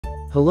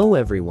Hello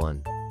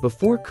everyone.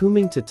 Before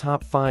coming to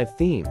top 5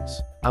 themes,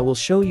 I will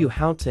show you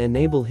how to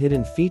enable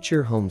hidden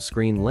feature home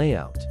screen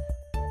layout.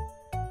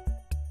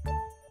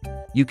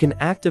 You can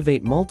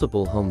activate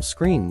multiple home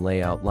screen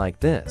layout like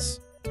this.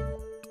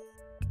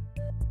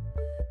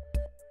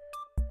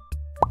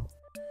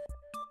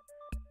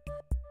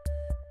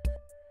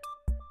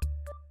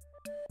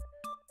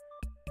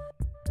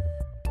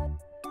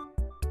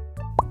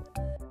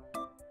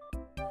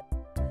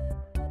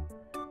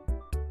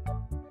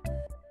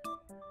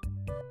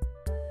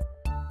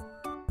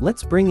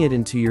 Let's bring it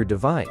into your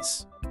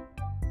device.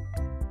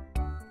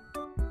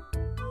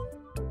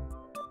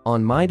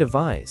 On my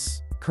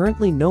device,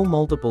 currently no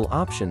multiple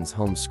options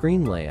home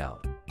screen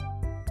layout.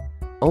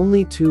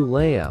 Only 2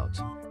 layout.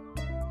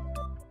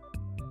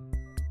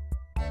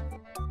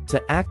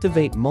 To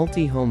activate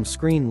multi-home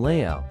screen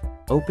layout,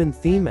 open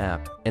Theme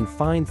app and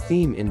find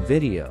Theme in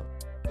Video.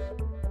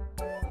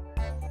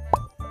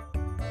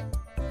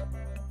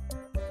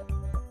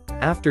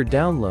 After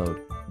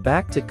download,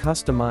 back to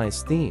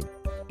Customize Theme.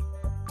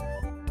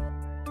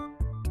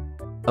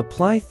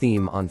 Apply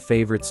theme on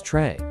Favorites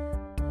tray.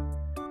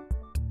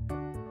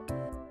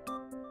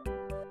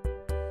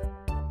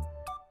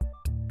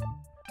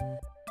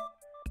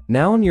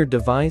 Now on your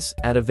device,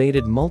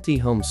 activated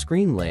multi-home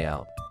screen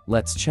layout.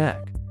 Let's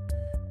check.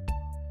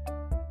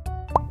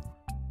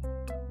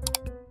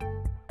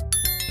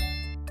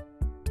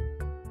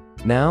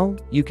 Now,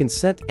 you can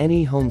set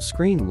any home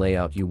screen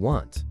layout you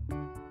want.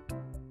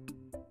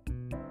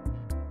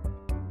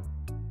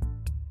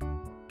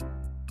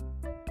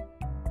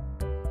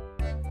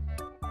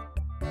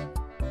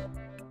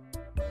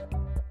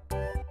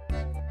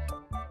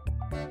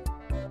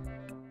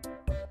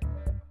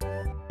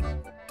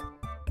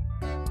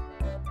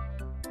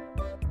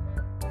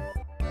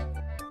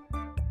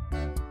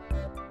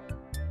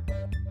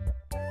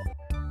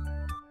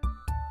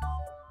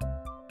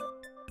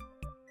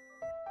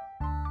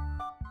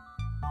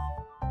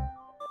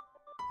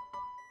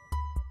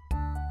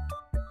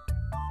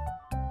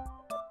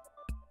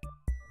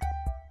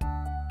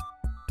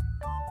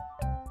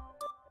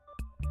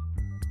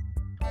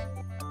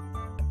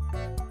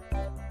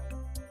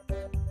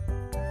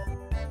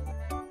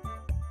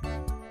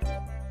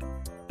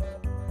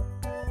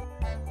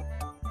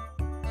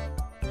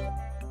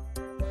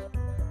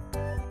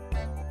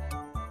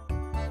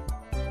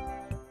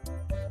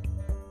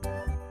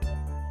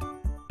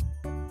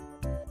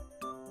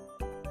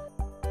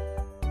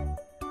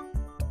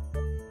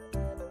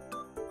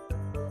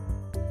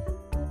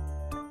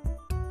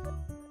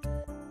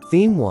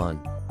 Theme 1.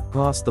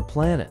 Across the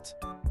planet.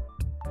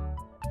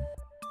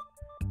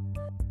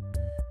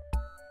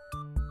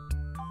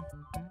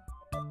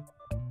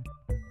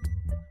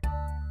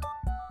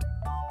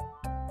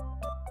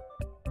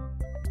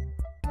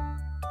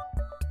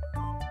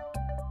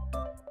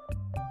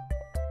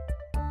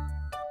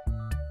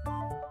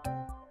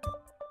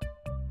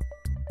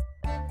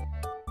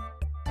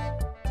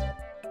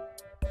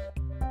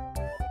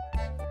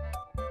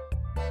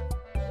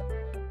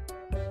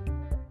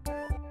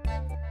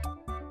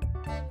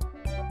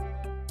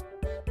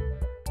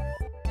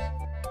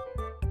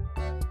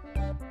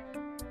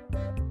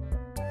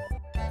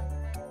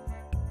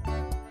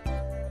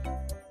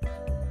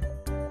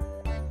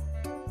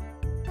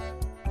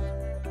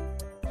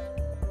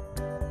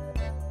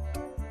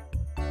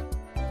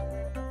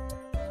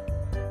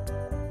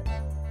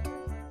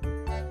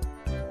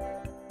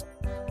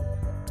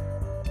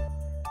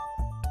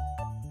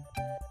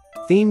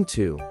 Theme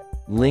 2.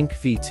 Link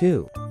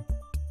V2.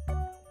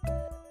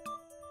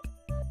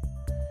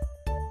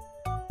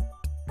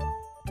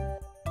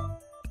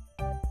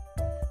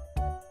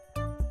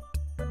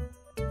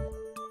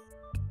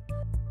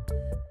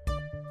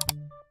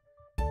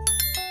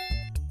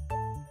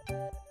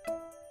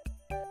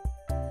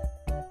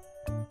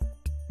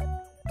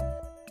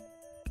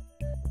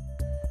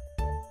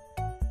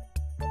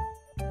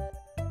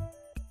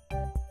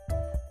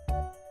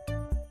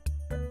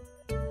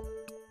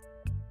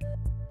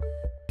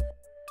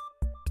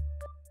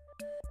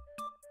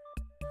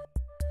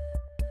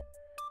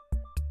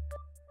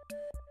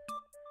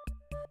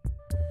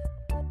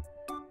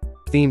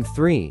 Theme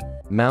 3.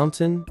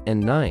 Mountain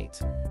and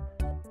Night.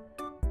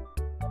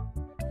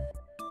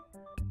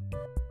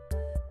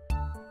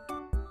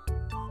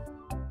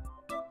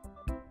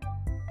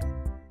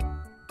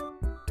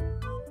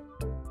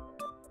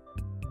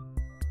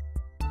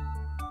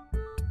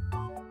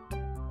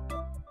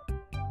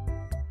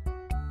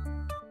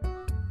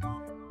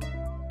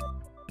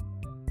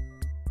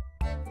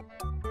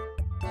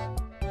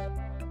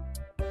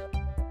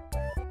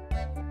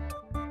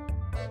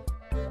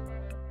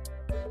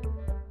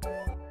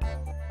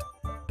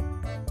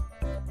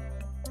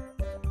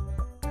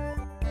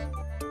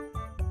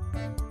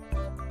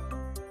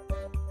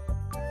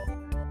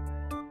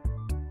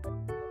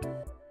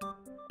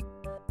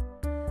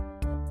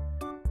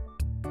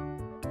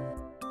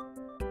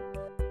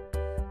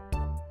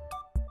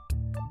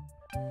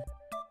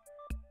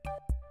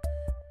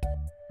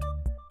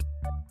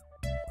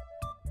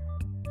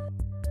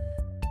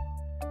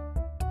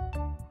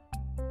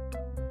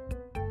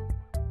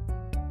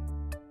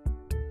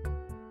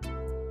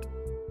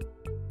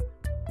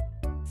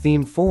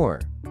 Theme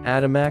 4,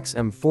 Atomax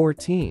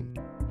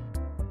M14.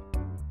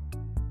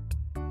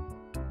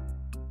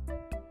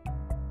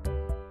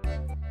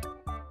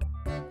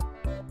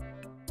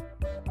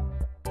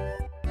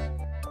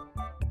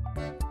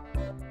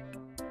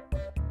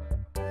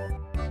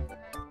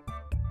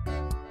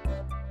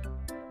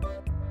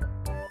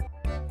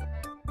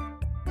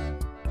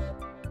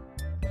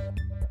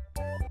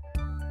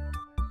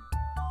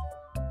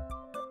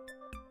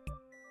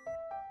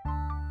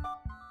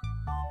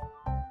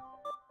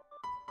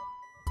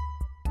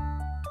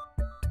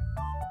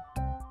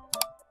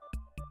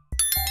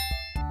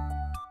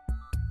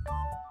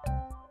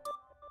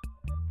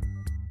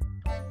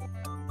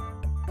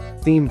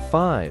 Theme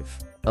 5,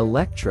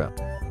 Electra.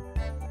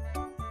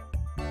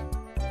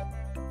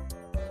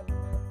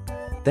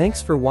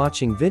 Thanks for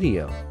watching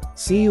video.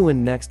 See you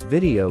in next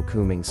video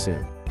coming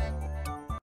soon.